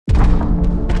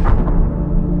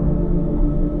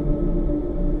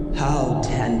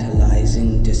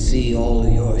agonizing to see all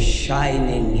your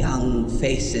shining young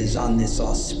faces on this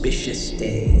auspicious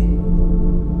day.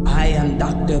 I am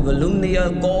Dr. Volumnia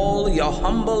Gall, your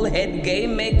humble head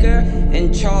game maker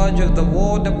in charge of the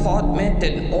War Department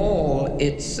and all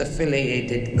its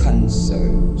affiliated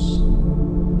concerns.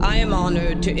 I am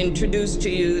honored to introduce to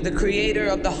you the creator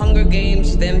of the Hunger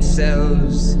Games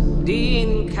themselves,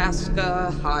 Dean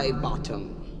Casca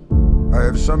Highbottom. I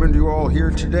have summoned you all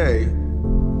here today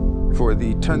for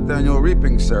the 10th annual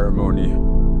reaping ceremony,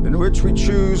 in which we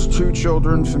choose 2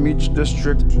 children from each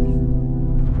district,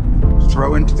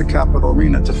 throw into the capital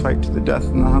arena to fight to the death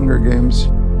in the Hunger Games.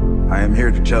 I am here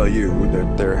to tell you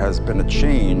that there has been a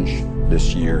change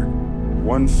this year.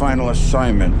 One final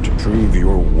assignment to prove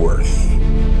your worth.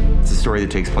 It's a story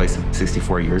that takes place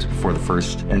 64 years before the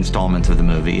first installment of the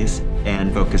movies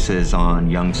and focuses on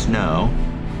young Snow.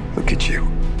 Look at you.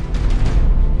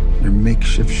 Your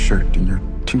makeshift shirt and your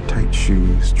too tight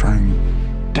shoes, trying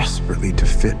desperately to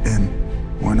fit in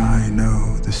when I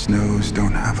know the Snows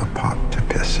don't have a pot to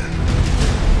piss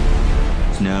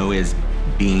in. Snow is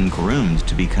being groomed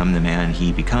to become the man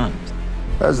he becomes.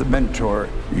 As a mentor,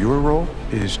 your role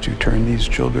is to turn these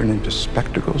children into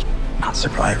spectacles, not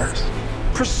survivors.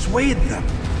 Persuade them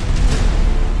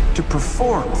to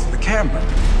perform for the camera.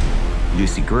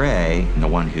 Lucy Gray, the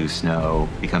one who Snow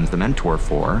becomes the mentor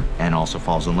for and also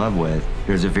falls in love with,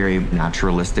 there's a very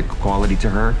naturalistic quality to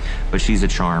her, but she's a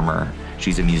charmer.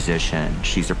 She's a musician.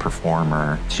 She's a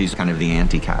performer. She's kind of the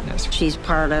anti-Katniss. She's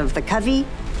part of the Covey,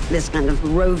 this kind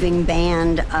of roving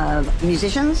band of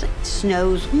musicians.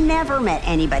 Snow's never met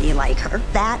anybody like her.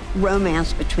 That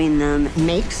romance between them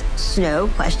makes Snow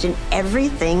question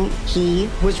everything he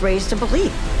was raised to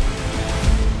believe.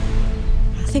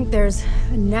 I think there's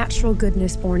a natural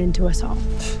goodness born into us all.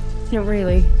 You know,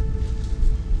 really,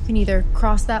 you can either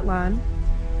cross that line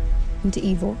into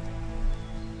evil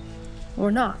or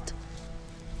not.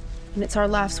 And it's our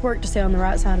life's work to stay on the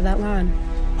right side of that line.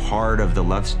 Part of the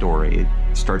love story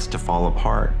starts to fall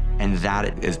apart, and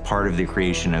that is part of the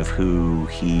creation of who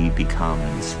he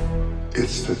becomes.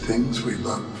 It's the things we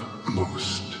love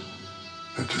most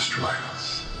that destroy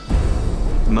us.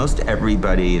 Most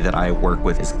everybody that I work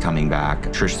with is coming back.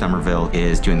 Trish Somerville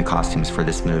is doing the costumes for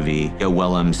this movie. Joe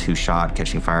Willems, who shot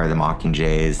Catching Fire, the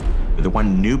Mockingjays. The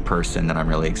one new person that I'm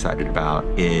really excited about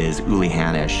is Uli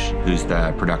Hanisch, who's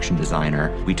the production designer.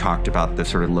 We talked about the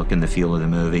sort of look and the feel of the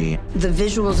movie. The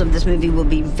visuals of this movie will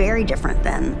be very different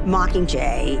than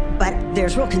Mockingjay, but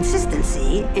there's real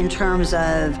consistency in terms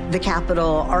of the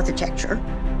Capitol architecture.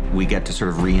 We get to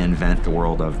sort of reinvent the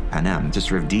world of Panem, to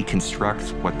sort of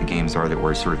deconstruct what the games are that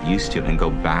we're sort of used to and go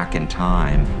back in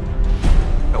time.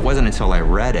 It wasn't until I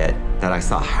read it that I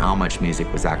saw how much music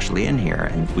was actually in here.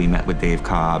 And we met with Dave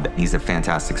Cobb. He's a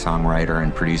fantastic songwriter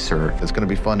and producer. It's going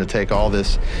to be fun to take all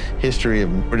this history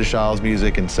of British Isles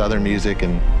music and Southern music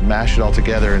and mash it all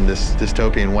together in this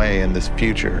dystopian way in this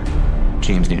future.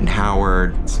 James Newton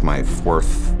Howard. It's my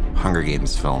 4th Hunger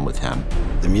Games film with him.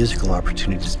 The musical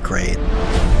opportunity is great.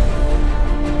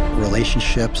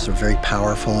 Relationships are very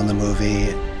powerful in the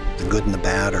movie. The good and the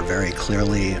bad are very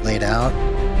clearly laid out.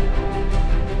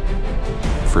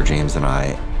 For James and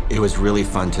I, it was really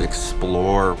fun to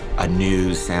explore a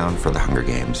new sound for the Hunger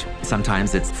Games.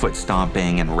 Sometimes it's foot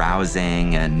stomping and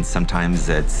rousing, and sometimes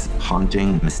it's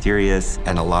haunting, mysterious,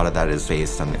 and a lot of that is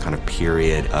based on the kind of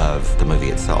period of the movie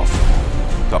itself.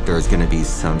 But there's going to be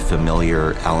some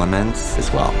familiar elements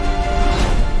as well.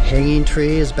 Hanging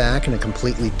Tree is back in a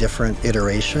completely different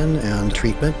iteration and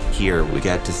treatment. Here we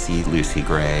get to see Lucy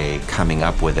Gray coming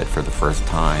up with it for the first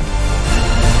time.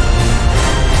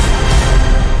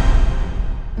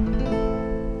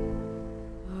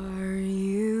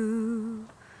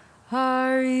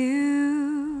 Are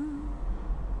you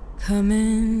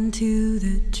coming to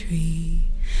the tree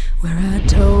where I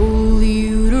told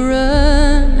you to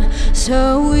run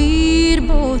so we'd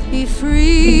both be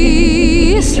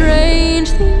free? Strange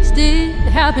things did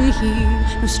happen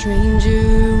here, no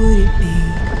stranger would it be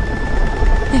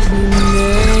if we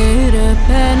met up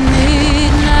at night.